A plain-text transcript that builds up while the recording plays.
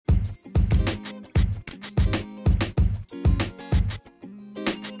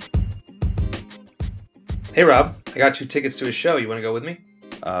Hey Rob, I got 2 tickets to a show. You want to go with me?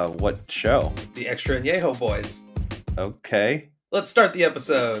 What show? The Extra Añejo boys. Okay. Let's start the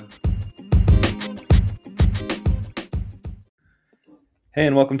episode. Hey,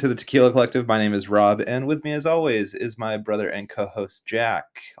 and welcome to the Tequila Collective. My name is Rob, and with me, as always, is my brother and co-host Jack,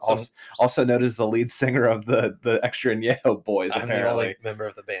 also known as the lead singer of the Extra Añejo Boys. I'm the only member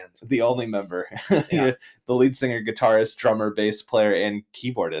of the band. The only member. Yeah. You're the lead singer, guitarist, drummer, bass player, and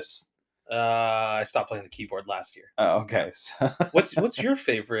keyboardist. I stopped playing the keyboard last year. Oh, okay. What's your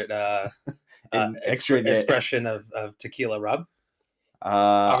favorite expression of tequila, Rob?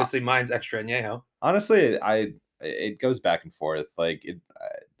 Obviously, mine's Extra Añejo. Honestly, it goes back and forth.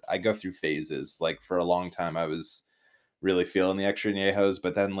 I go through phases. Like for a long time, I was really feeling the Extra Añejos,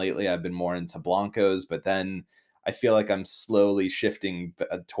 but then lately I've been more into Blancos. But then I feel like I'm slowly shifting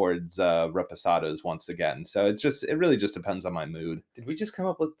towards Reposados once again. So it really just depends on my mood. Did we just come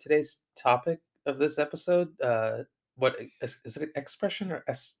up with today's topic of this episode? What is it? Expression or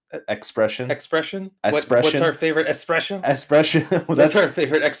expression? Expression. Expression. What's our favorite expression? Expression. Well, that's our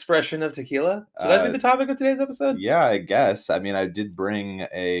favorite expression of tequila. Should that be the topic of today's episode? Yeah, I guess. I mean, I did bring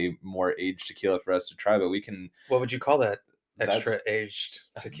a more aged tequila for us to try, but we can. What would you call that? Extra aged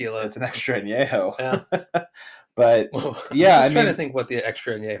tequila. It's an Extra Añejo. Yeah. But well, yeah, I'm just trying to think what the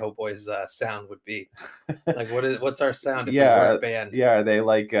Extra Añejo boys sound would be. Like, what's our sound if we were a band? Yeah, are they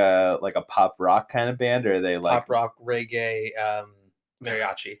like a pop rock kind of band, or are they like pop rock, reggae,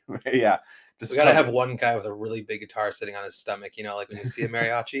 mariachi? Yeah, we gotta have one guy with a really big guitar sitting on his stomach. You know, like when you see a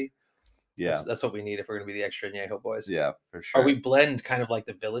mariachi. Yeah, that's what we need if we're gonna be the Extra Añejo boys. Yeah, for sure. Or we blend kind of like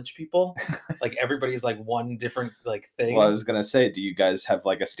the Village People, like everybody's like one different like thing. Well, I was gonna say, do you guys have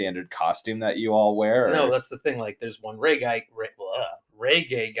like a standard costume that you all wear? Or? No, that's the thing. Like, there's one reggae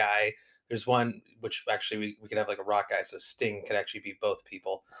guy. There's one which actually we could have like a rock guy, so Sting could actually be both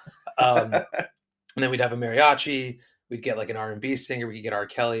people. And then we'd have a mariachi. We'd get like an R&B singer. We could get R.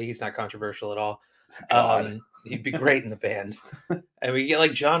 Kelly. He's not controversial at all. He'd be great in the band. And we get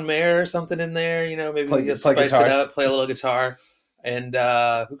like John Mayer or something in there. You know, maybe we just spice it up, play a little guitar. And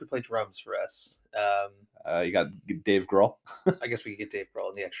who could play drums for us? You got Dave Grohl. I guess we could get Dave Grohl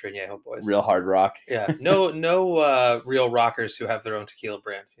and the Extra Añejo boys. Real hard rock. Yeah. No real rockers who have their own tequila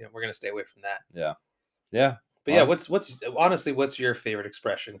brand. You know, we're gonna stay away from that. Yeah. Yeah. But yeah, what's your favorite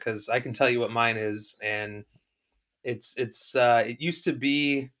expression? Because I can tell you what mine is, and it used to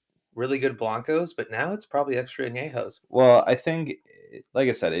be really good Blancos, but now it's probably Extra Añejos. Well, I think, like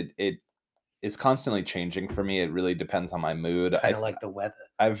I said, it is constantly changing for me. It really depends on my mood. Kind of like the weather.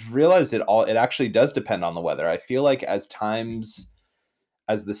 I've realized it actually does depend on the weather. I feel like as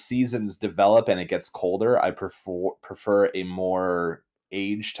the seasons develop and it gets colder, I prefer a more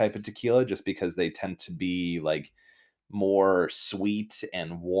aged type of tequila, just because they tend to be like more sweet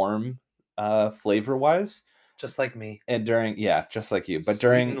and warm flavor wise. Just like me. And just like you. But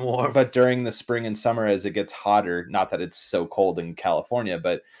during the spring and summer, as it gets hotter, not that it's so cold in California,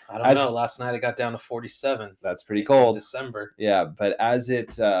 but I don't know. Last night it got down to 47. That's pretty cold. December. Yeah, but as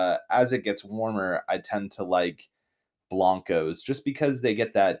it gets warmer, I tend to like Blancos, just because they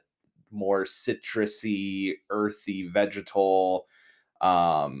get that more citrusy, earthy, vegetal,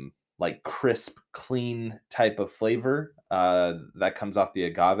 like crisp, clean type of flavor that comes off the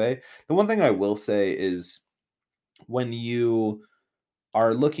agave. The one thing I will say is, when you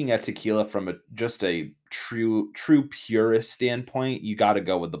are looking at tequila from just a true purist standpoint, you got to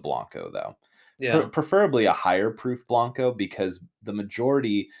go with the Blanco, though. Yeah. Preferably a higher proof Blanco, because the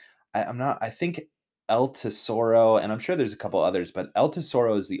majority, I think El Tesoro, and I'm sure there's a couple others, but El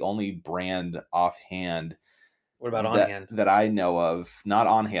Tesoro is the only brand offhand. What about on-hand? That I know of, not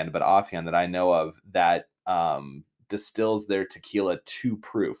on-hand, but offhand, that I know of, that distills their tequila to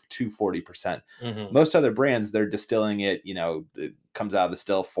proof, to 40%. Mm-hmm. Most other brands, they're distilling it, it comes out of the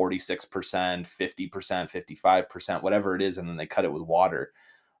still 46%, 50%, 55%, whatever it is, and then they cut it with water.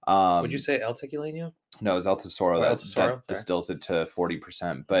 Would you say El Tequilano? No, it's El Tesoro that distills it to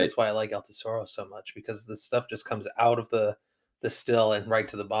 40%. But that's why I like El Tesoro so much, because the stuff just comes out of the still and right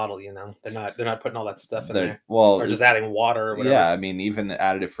to the bottle. You know, they're not putting all that stuff in there. Well, or just adding water or whatever. Yeah, I mean, even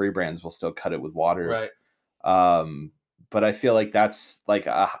additive free brands will still cut it with water. Right. But I feel like that's like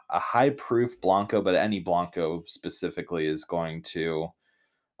a high proof Blanco, but any Blanco specifically is going to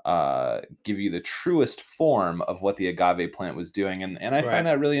give you the truest form of what the agave plant was doing. And I find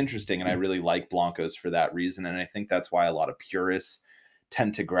that really interesting, and I really like Blancos for that reason. And I think that's why a lot of purists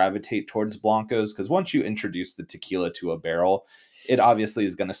tend to gravitate towards Blancos, because once you introduce the tequila to a barrel, it obviously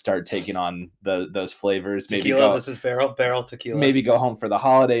is going to start taking on those flavors. Tequila. This is barrel tequila. Maybe go home for the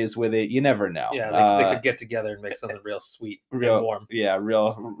holidays with it. You never know. Yeah, they could get together and make something real sweet and warm. Yeah,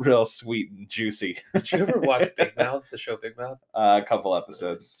 real sweet and juicy. Did you ever watch Big Mouth, the show Big Mouth? A couple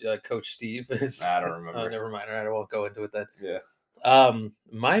episodes. Coach Steve is. I don't remember. Oh, never mind. All right, I won't go into it then. Yeah.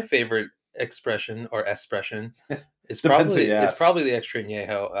 My favorite expression or expression is probably the extra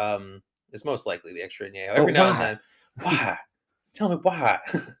añejo. It's most likely the extra añejo. Every now and then, why? Tell me why.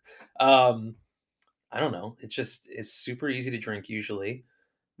 I don't know. It's super easy to drink usually,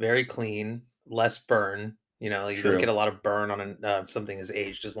 very clean, less burn. You know, you don't get a lot of burn on something as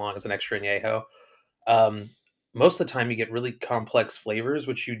aged as long as an extra añejo. Most of the time, you get really complex flavors,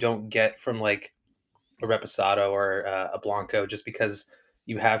 which you don't get from like a reposado or a blanco, just because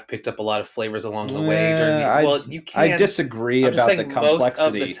you have picked up a lot of flavors along the way during the. You can't. I disagree about the complexity. Most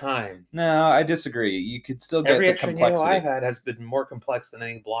of the time. No, I disagree. You could still get the complexity. Every I've had has been more complex than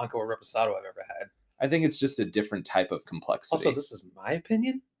any blanco or reposado I've ever had. I think it's just a different type of complexity. Also, this is my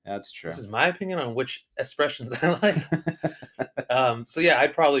opinion. That's true. This is my opinion on which expressions I like. So yeah,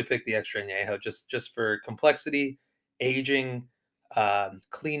 I'd probably pick the extra añejo just for complexity, aging,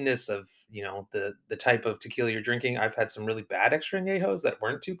 cleanness of the type of tequila you're drinking. I've had some really bad extra añejos that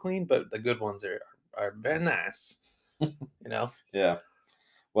weren't too clean, but the good ones are very nice. Yeah.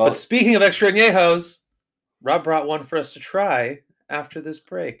 Well, but speaking of extra añejos, Rob brought one for us to try after this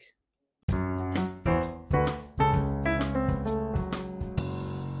break.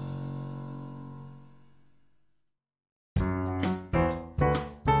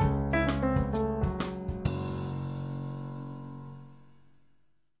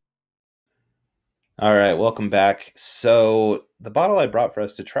 All right, welcome back. So the bottle I brought for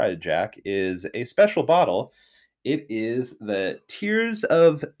us to try, Jack, is a special bottle. It is the Tears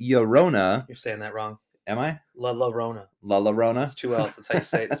of Llorona. You're saying that wrong. Am I? La Llorona. La Llorona? It's 2 L's. That's how you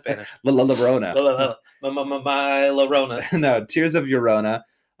say it in Spanish. La Llorona. My Llorona. No, Tears of Llorona.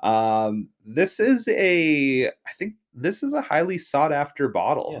 This is I think this is a highly sought after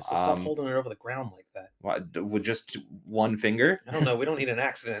bottle. Yeah, so stop holding it over the ground like that. What, with just one finger? I don't know. We don't need an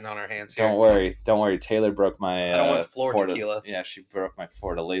accident on our hands here. Don't worry. Taylor broke my. I don't want floor tequila. Yeah, she broke my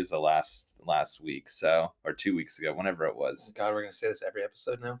Fortaleza last week, or 2 weeks ago, whenever it was. God, we're gonna say this every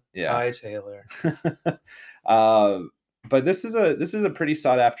episode now. Yeah. Hi, Taylor. But this is a pretty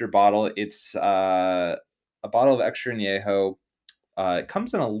sought after bottle. It's a bottle of extra añejo. It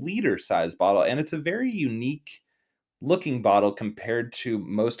comes in a liter size bottle, and it's a very unique looking bottle compared to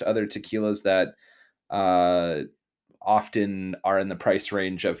most other tequilas that often are in the price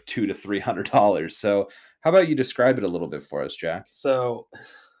range of $200 to $300. So how about you describe it a little bit for us, Jack? So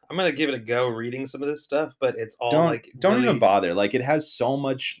I'm gonna give it a go reading some of this stuff, but it's all don't even bother. Like, it has so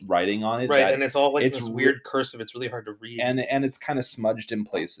much writing on it, right? And it's all like this weird cursive. It's really hard to read, and it's kind of smudged in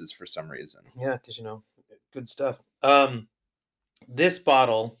places for some reason. Yeah, because good stuff. This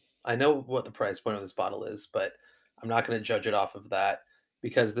bottle, I know what the price point of this bottle is, but I'm not going to judge it off of that,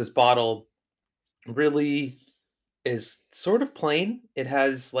 because this bottle really is sort of plain. It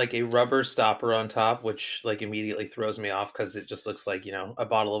has like a rubber stopper on top, which like immediately throws me off because it just looks like, a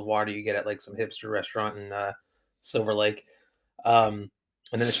bottle of water you get at like some hipster restaurant in Silver Lake. And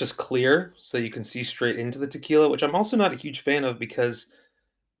then it's just clear, so you can see straight into the tequila, which I'm also not a huge fan of, because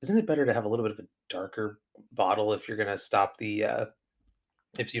isn't it better to have a little bit of a darker bottle if you're going to stop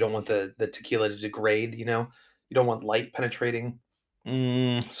if you don't want the tequila to degrade, you don't want light penetrating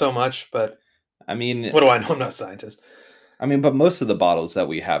so much. But I mean, what do I know? I'm not a scientist. I mean, but most of the bottles that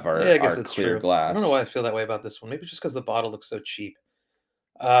we have are clear glass. I don't know why I feel that way about this one. Maybe just because the bottle looks so cheap.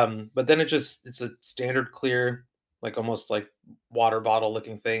 But then it's a standard clear, like almost like water bottle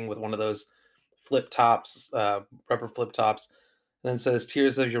looking thing with one of those flip tops, rubber flip tops. And then it says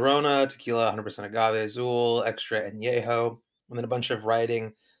Tears of Llorona, tequila, 100% agave azul, extra añejo, and then a bunch of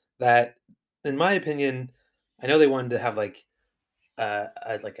writing that, in my opinion, I know they wanted to have like a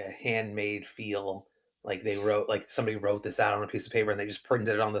handmade feel, like somebody wrote this out on a piece of paper and they just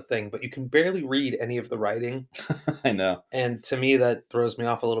printed it on the thing, but you can barely read any of the writing. I know. And to me, that throws me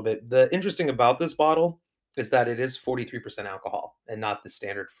off a little bit. The interesting about this bottle is that it is 43% alcohol and not the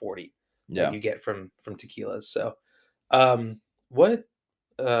standard 40 that you get from tequilas. So, what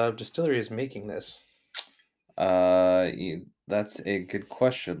distillery is making this? That's a good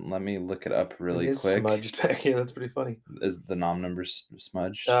question. Let me look it up really quick. Smudged back here. That's pretty funny. Is the nom number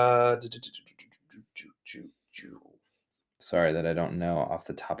smudged? Sorry that I don't know off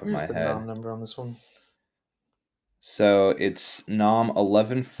the top of my head. Where's the nom number on this one? So it's nom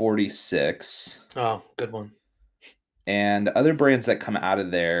 1146. Oh, good one. And other brands that come out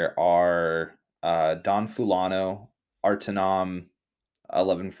of there are Don Fulano, Artenom,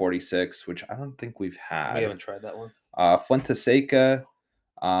 1146, which I don't think we've We had. haven't tried that one. Fuente Seca,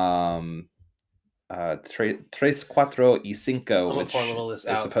 um, Tres Cuatro y Cinco, I'm gonna pour a which little of this is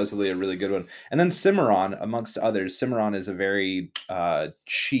out. supposedly a really good one. And then Cimarron, amongst others. Cimarron is a very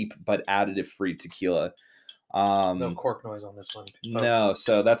cheap but additive-free tequila. No cork noise on this one, No, folks.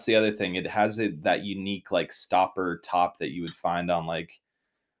 so that's the other thing. It has that unique like stopper top that you would find on like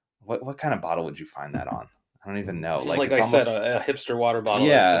what kind of bottle would you find that on? I don't even know. Like Like it's I said, almost a hipster water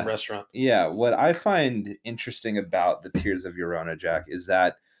bottle at some yeah. restaurant. Yeah, what I find interesting about the Tears of Llorona, Jack, is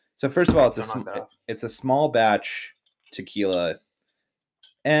that so first of all, Don't knock that off. it's a small batch tequila, It's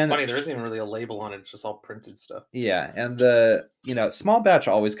and funny, there isn't even really a label on it. It's just all printed stuff. yeah, and the small batch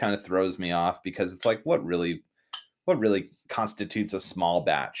always kind of throws me off because it's like what really constitutes a small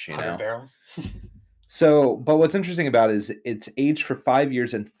batch, 100 barrels. So, but what's interesting about it is it's aged for 5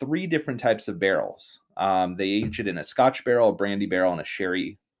 years in 3 different types of barrels. They age it in a Scotch barrel, a brandy barrel, and a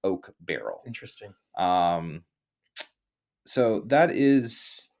sherry oak barrel. Interesting. So that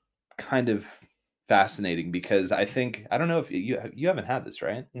is kind of fascinating because I don't know if you haven't had this,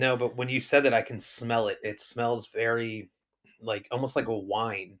 right? No, but when you said that, I can smell it. It smells very, like almost like a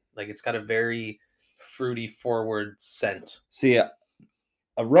wine. Like it's got a very fruity forward scent. See,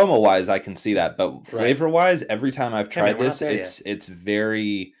 aroma wise, I can see that, but Right. flavor wise, every time I've Hey, man, tried we're not this, there it's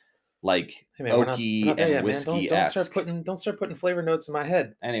very like Hey man, we're not oaky there and yet, man. whiskey Don't esque. don't start putting flavor notes in my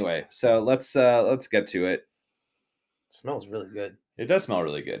head. Anyway, so let's get to it. It smells really good. It does smell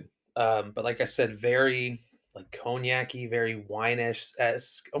really good. But like I said, very like cognac-y, very wine-ish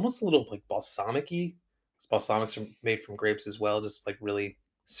esque, almost a little like balsamic-y. Balsamics are made from grapes as well, just like really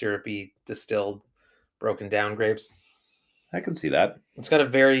syrupy, distilled, broken down grapes. I can see that. It's got a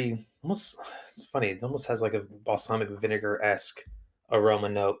very almost. It's funny. It almost has like a balsamic vinegar-esque aroma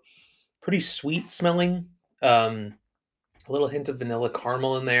note. Pretty sweet smelling. A little hint of vanilla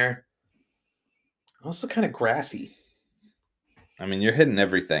caramel in there. Also kind of grassy. I mean, you're hitting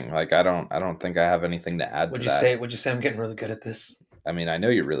everything. Like I don't think I have anything to add Would to you that. say? Would you say I'm getting really good at this? I mean, I know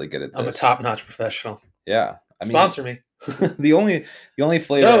you're really good at this. I'm a top-notch professional. Yeah. I mean, Sponsor me. the only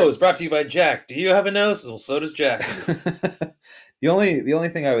flavor. Nose brought to you by Jack. Do you have a nose? Well, so does Jack. the only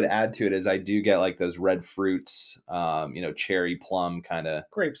thing I would add to it is I do get like those red fruits, cherry plum kind of.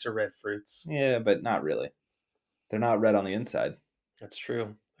 Grapes are red fruits. Yeah, but not really. They're not red on the inside. That's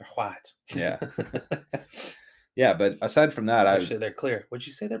true. They're white. Yeah. Yeah, but aside from that, actually they're clear. Would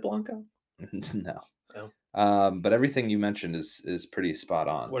you say they're Blanco? No. No. But everything you mentioned is pretty spot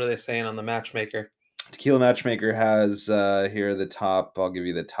on. What are they saying on the Matchmaker? Tequila Matchmaker has here the top. I'll give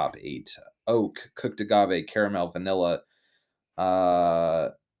you the top 8: oak, cooked agave, caramel, vanilla,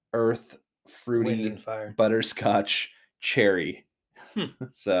 earth, fruity, Wind and fire, butterscotch, cherry.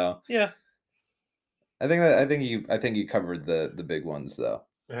 So yeah, I think you covered the big ones though.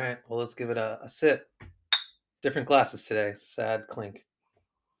 All right, well let's give it a sip. Different glasses today. Sad clink.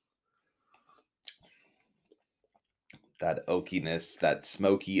 That oakiness, that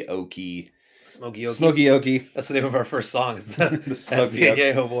smoky oaky. Smoky Oaky. Smoky Oaky. That's the name of our first song. Is the Smoky the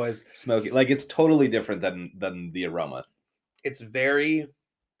Añejo Boys. Smoky, like it's totally different than the aroma. It's very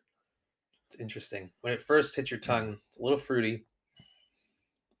interesting. When it first hits your tongue, it's a little fruity,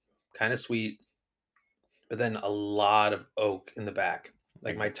 kind of sweet, but then a lot of oak in the back.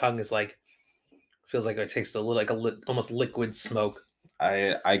 Like my tongue is like feels like it tastes a little like almost liquid smoke.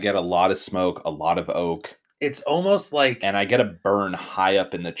 I get a lot of smoke, a lot of oak. It's almost like, and I get a burn high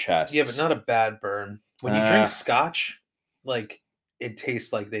up in the chest. Yeah, but not a bad burn. When you drink scotch, like it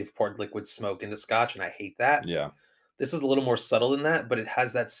tastes like they've poured liquid smoke into scotch, and I hate that. Yeah. This is a little more subtle than that, but it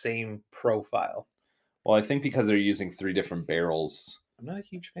has that same profile. Well, I think because they're using 3 different barrels, I'm not a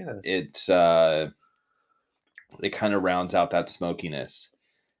huge fan of this. It kind of rounds out that smokiness.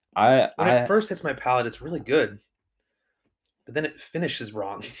 When it first hits my palate, it's really good, but then it finishes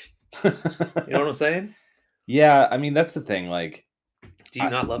wrong. You know what I'm saying? Yeah, I mean that's the thing. Like, do you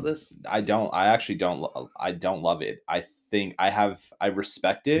not love this? I don't. I actually don't. I don't love it. I think I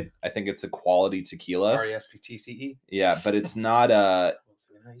respect it. I think it's a quality tequila. RESPTCE. Yeah, but it's not a.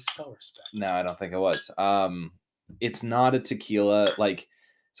 How you spell respect? No, I don't think it was. It's not a tequila. Like,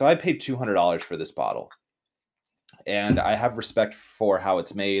 so I paid $200 for this bottle, and I have respect for how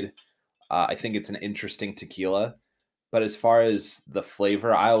it's made. I think it's an interesting tequila, but as far as the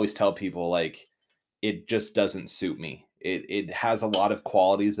flavor, I always tell people like it just doesn't suit me. It has a lot of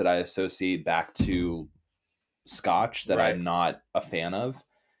qualities that I associate back to scotch that Right. I'm not a fan of,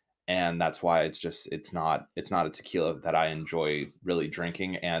 and that's why it's not a tequila that I enjoy really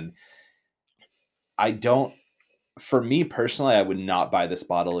drinking. And I don't For me personally, I would not buy this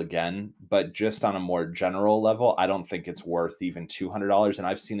bottle again, but just on a more general level, I don't think it's worth even $200, and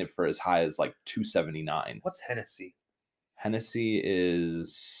I've seen it for as high as like $279. What's Hennessy? Hennessy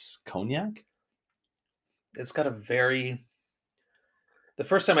is cognac? It's got a very. The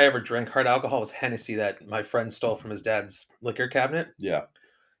first time I ever drank hard alcohol was Hennessy that my friend stole from his dad's liquor cabinet. Yeah.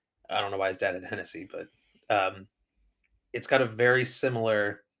 I don't know why his dad had Hennessy, but um, it's got a very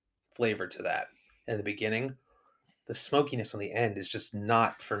similar flavor to that in the beginning. The smokiness on the end is just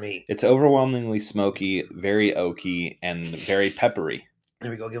not for me. It's overwhelmingly smoky, very oaky, and very peppery. There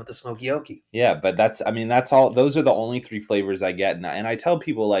we go, give it the smoky oaky. Yeah, but that's all. Those are the only three flavors I get, and I tell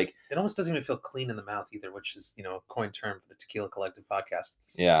people like, It almost doesn't even feel clean in the mouth either, which is a coin term for the Tequila Collective podcast.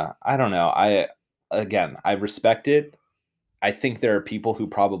 yeah, I don't know. I respect it. I think there are people who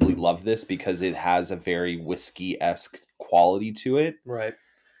probably love this because it has a very whiskey-esque quality to it. Right.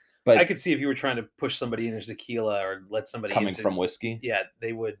 But I could see if you were trying to push somebody into tequila or let somebody coming into, from whiskey, yeah,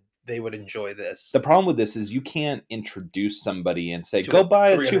 they would enjoy this. the problem with this is you can't introduce somebody and say, To go a buy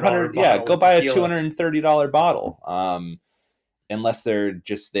a $300 $200, yeah, bottle go of buy a tequila. $230 bottle. Unless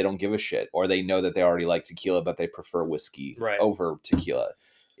they don't give a shit, or they know that they already like tequila, but they prefer whiskey Right. over tequila.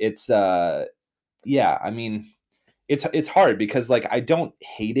 It's yeah, I mean, it's hard because like I don't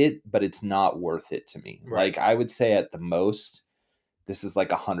hate it, but it's not worth it to me. Right. Like I would say at the most, this is like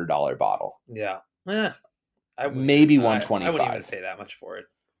 $100 bottle. Yeah. Maybe I wouldn't even 125. pay that much for it.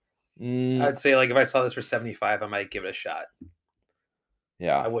 Mm, I'd say like if I saw this for 75, I might give it a shot. I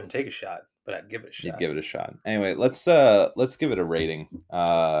yeah, wouldn't take a shot, but I'd give it a you'd shot. give it a shot. Anyway, let's give it a rating.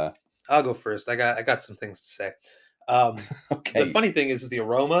 I'll go first. I got some things to say. Okay. The funny thing is the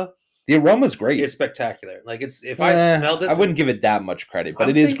aroma The aroma's great. is spectacular. Like if I smell this, I wouldn't give it that much credit, but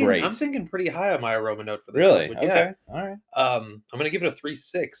it is great. I'm thinking pretty high on my aroma note for this Really? one. But yeah, Okay. All right. I'm gonna give it a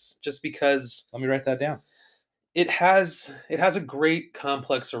 3.6 just because Let me write that down. it has a great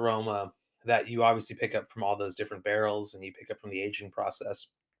complex aroma that you obviously pick up from all those different barrels and you pick up from the aging process.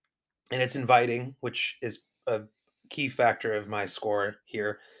 And it's inviting, which is a key factor of my score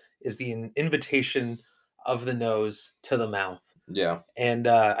here, is the invitation of the nose to the mouth. Yeah. And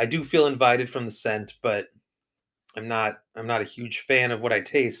I do feel invited from the scent, but I'm not a huge fan of what I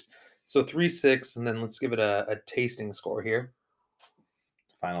taste. So 3.6, and then let's give it a tasting score here.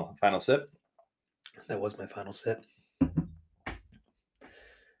 Final sip. That was my final sip.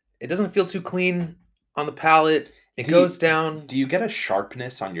 It doesn't feel too clean on the palate. It goes down Do you get a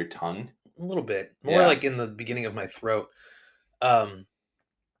sharpness on your tongue? a little bit, more Yeah. like in the beginning of my throat.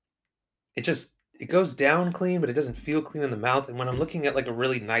 It goes down clean, but it doesn't feel clean in the mouth. And when I'm looking at like a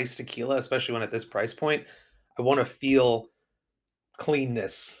really nice tequila, especially when at this price point, I want to feel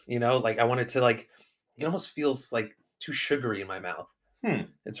cleanness, like I want it to like, it almost feels like too sugary in my mouth.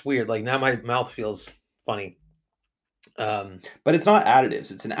 It's weird. Like now my mouth feels funny. But it's not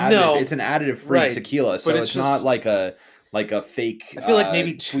additives. It's an additive. No, it's an additive free right, tequila, so but it's not like a fake. I feel like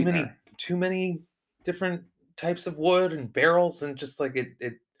maybe sweetener. too many different types of wood and barrels, and just like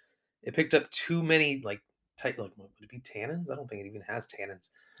it picked up too many like type. Like would it be tannins? I don't think it even has tannins.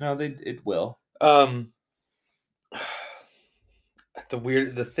 No, it will.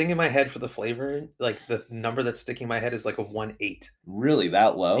 The thing in my head for the flavor, like the number that's sticking in my head is like a 1.8. Really,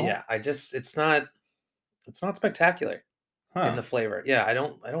 that low? Yeah, it's not spectacular in the flavor. Yeah, I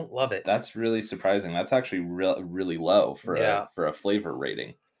don't love it. That's really surprising. That's actually really low for a flavor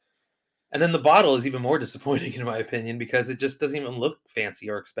rating. And then the bottle is even more disappointing in my opinion because it just doesn't even look fancy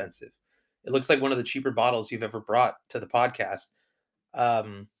or expensive. It looks like one of the cheaper bottles you've ever brought to the podcast.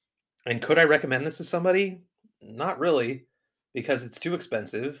 And could I recommend this to somebody? Not really, because it's too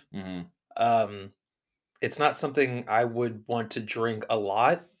expensive. Mm-hmm. It's not something I would want to drink a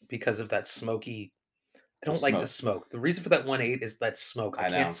lot because of that smoky. I don't like the smoke. The reason for that 1.8 is that smoke. I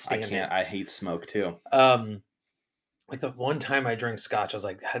can't stand it. I hate smoke too. Like the one time I drank scotch, I was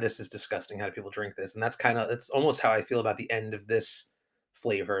like, "This is disgusting. How do people drink this?" And that's almost how I feel about the end of this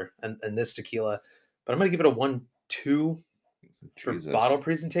flavor and this tequila. But I'm gonna give it a 1.2 for bottle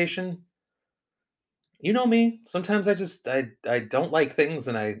presentation. You know me. Sometimes I don't like things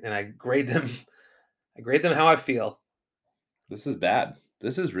and I grade them. I grade them how I feel. This is bad.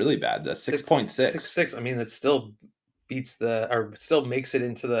 This is really bad. A 6.6. 6.6. I mean, it still still makes it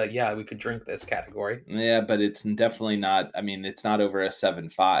into the we could drink this category. Yeah, but it's definitely not. I mean, it's not over a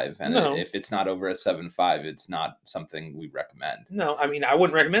 7.5, and if it's not over a 7.5, it's not something we recommend. No, I mean, I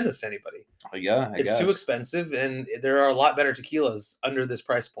wouldn't recommend this to anybody. Yeah, it's too expensive, and there are a lot better tequilas under this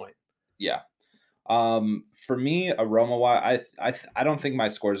price point. Yeah. For me, aroma wise, I don't think my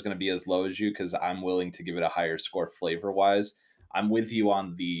score is going to be as low as you because I'm willing to give it a higher score flavor wise. I'm with you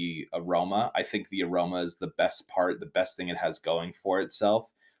on the aroma. I think the aroma is the best part, the best thing it has going for itself.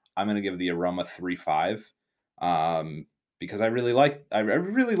 I'm gonna give the aroma 3.5. Because I really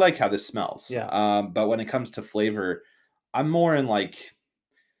like how this smells. Yeah. But when it comes to flavor, I'm more in like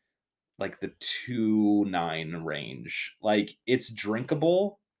the 2.9 range. Like it's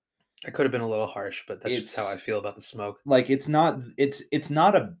drinkable. I could have been a little harsh, but that's just how I It's feel about the smoke. like it's not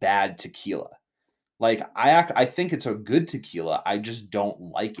a bad tequila. Like I think it's a good tequila. I just don't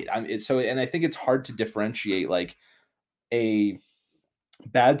like it. And I think it's hard to differentiate like a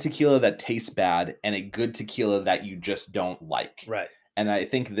bad tequila that tastes bad and a good tequila that you just don't like. Right. And I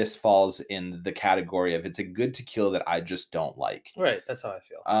think this falls in the category of it's a good tequila that I just don't like. Right. That's how I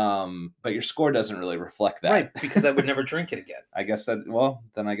feel. But your score doesn't really reflect that. Right, because I would never drink it again. I guess it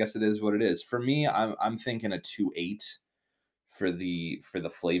is what it is. For me, I'm thinking a 2.8 for the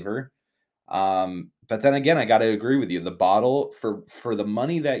flavor. But then again, I got to agree with you. The bottle for the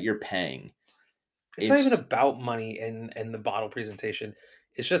money that you're paying, It's not even about money and the bottle presentation.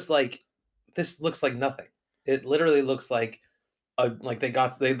 It's just like this looks like nothing. It literally looks like they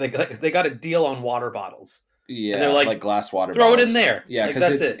got a deal on water bottles. yeah, And they're like, glass water throw bottles. it in there. Yeah, Like,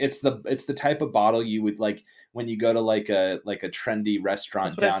 because that's it. it's the type of bottle you would like when you go to like a trendy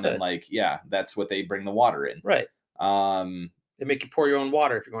restaurant That's what I down in said. like that's what they bring the water in. Right. Um, They make you pour your own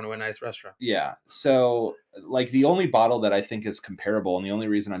water if you're going to a nice restaurant. yeah. So like the only bottle that I think is comparable, and the only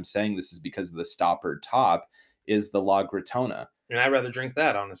reason I'm saying this is because of the stopper top, is the La Gratona. And I'd rather drink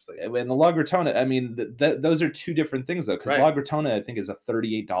that, honestly. And the La Gratona, I mean, those are two different things though, because Right. La Gratona I think is a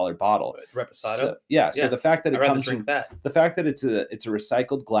 $38 bottle. Reposado. So, so the fact that I'd it rather comes drink from that. the fact that it's a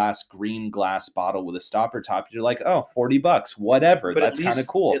recycled glass, green glass bottle with a stopper top, you're like, oh, $40, whatever. But That's kind of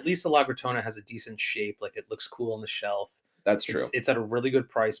cool. At least the La Gratona has a decent shape. Like it looks cool on the shelf. That's true. It's at a really good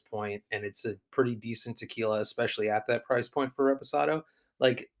price point, and it's a pretty decent tequila, especially at that price point for Reposado.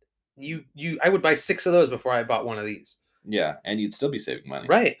 Like I would buy 6 of those before I bought one of these. Yeah, and you'd still be saving money.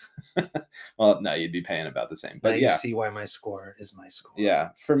 Right. Well, no, you'd be paying about the same. But now yeah. you see why my score is my score. Yeah.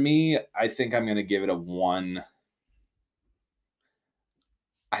 For me, I think I'm going to give it a 1.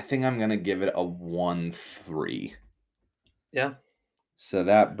 I think I'm going to give it a 1.3. Yeah. So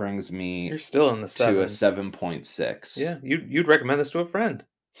that brings me You're still in the to a 7s. 7.6. Yeah, you'd recommend this to a friend.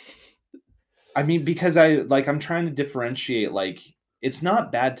 I mean, because I'm trying to differentiate, like, it's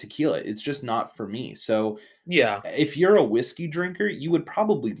not bad tequila. It's just not for me. So Yeah. if you're a whiskey drinker, you would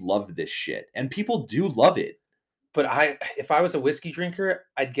probably love this shit. And people do love it. But if I was a whiskey drinker,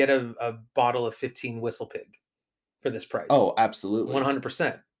 I'd get a bottle of 15 Whistle Pig for this price. Oh, absolutely.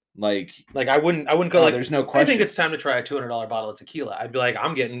 100%. Like I wouldn't go like, there's no question. I think it's time to try a $200 bottle of tequila. I'd be like,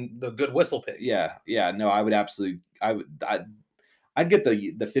 I'm getting the good Whistle Pig. Yeah. No, I would absolutely I'd get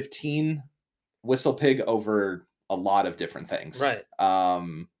the 15 Whistle Pig over a lot of different things. Right.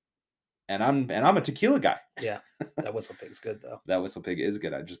 And I'm a tequila guy. Yeah. That Whistle Pig's good though. That Whistle Pig is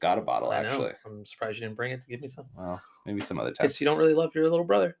good. I just got a bottle actually. I'm surprised you didn't bring it to give me some. Well, maybe some other time. Guess you don't really love your little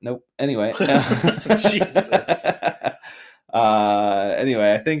brother. Nope. Anyway. Jesus.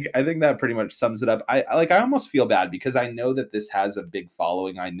 Anyway, I think that pretty much sums it up. I almost feel bad because I know that this has a big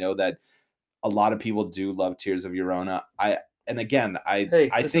following. I know that a lot of people do love Tears of Llorona. I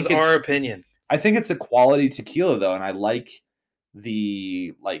this is our opinion. I think it's a quality tequila though, and I like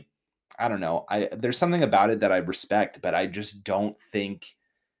the I don't know. There's something about it that I respect, but I just don't think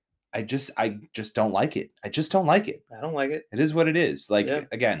I just don't like it. I just don't like it. I don't like it. It is what it is. Like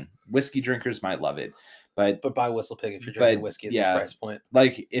again, whiskey drinkers might love it. But buy Whistle Pig if you're drinking whiskey at this price point.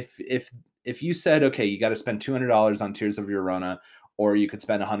 Like if you said, okay, you got to spend $200 on Tears of Llorona, or you could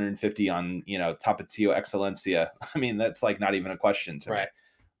spend $150 on Tapatio Excelencia. I mean, that's like not even a question to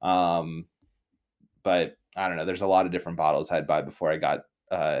me. But I don't know. There's a lot of different bottles I'd buy before I got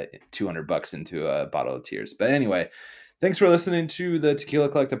 $200 into a bottle of Tears. But anyway, thanks for listening to the Tequila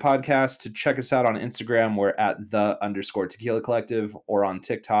Collective podcast. To check us out on Instagram, we're at _Tequila Collective, or on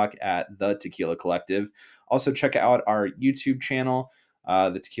TikTok at the Tequila Collective. Also check out our YouTube channel,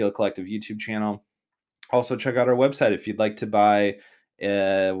 the Tequila Collective YouTube channel. Also check out our website if you'd like to buy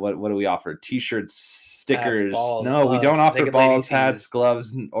what do we offer? T-shirts, stickers. Hats, balls, no, gloves, we don't offer balls, hats, tees,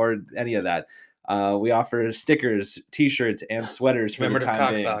 gloves, or any of that. We offer stickers, T-shirts, and sweaters for the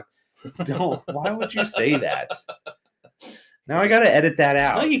time being. Socks. Don't. Why would you say that? Now I gotta edit that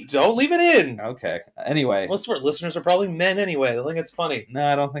out. No, you don't. Leave it in. Okay. Anyway, most of our listeners are probably men anyway. They'll think it's funny. No,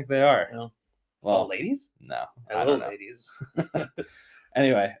 I don't think they are. No. Well, all ladies? No. I love ladies.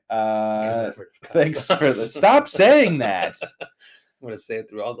 Anyway, thanks for stop saying that. I'm gonna say it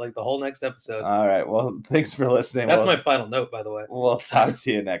through the whole next episode. All right. Well, thanks for listening. That's my final note, by the way. We'll talk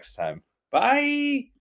to you next time. Bye.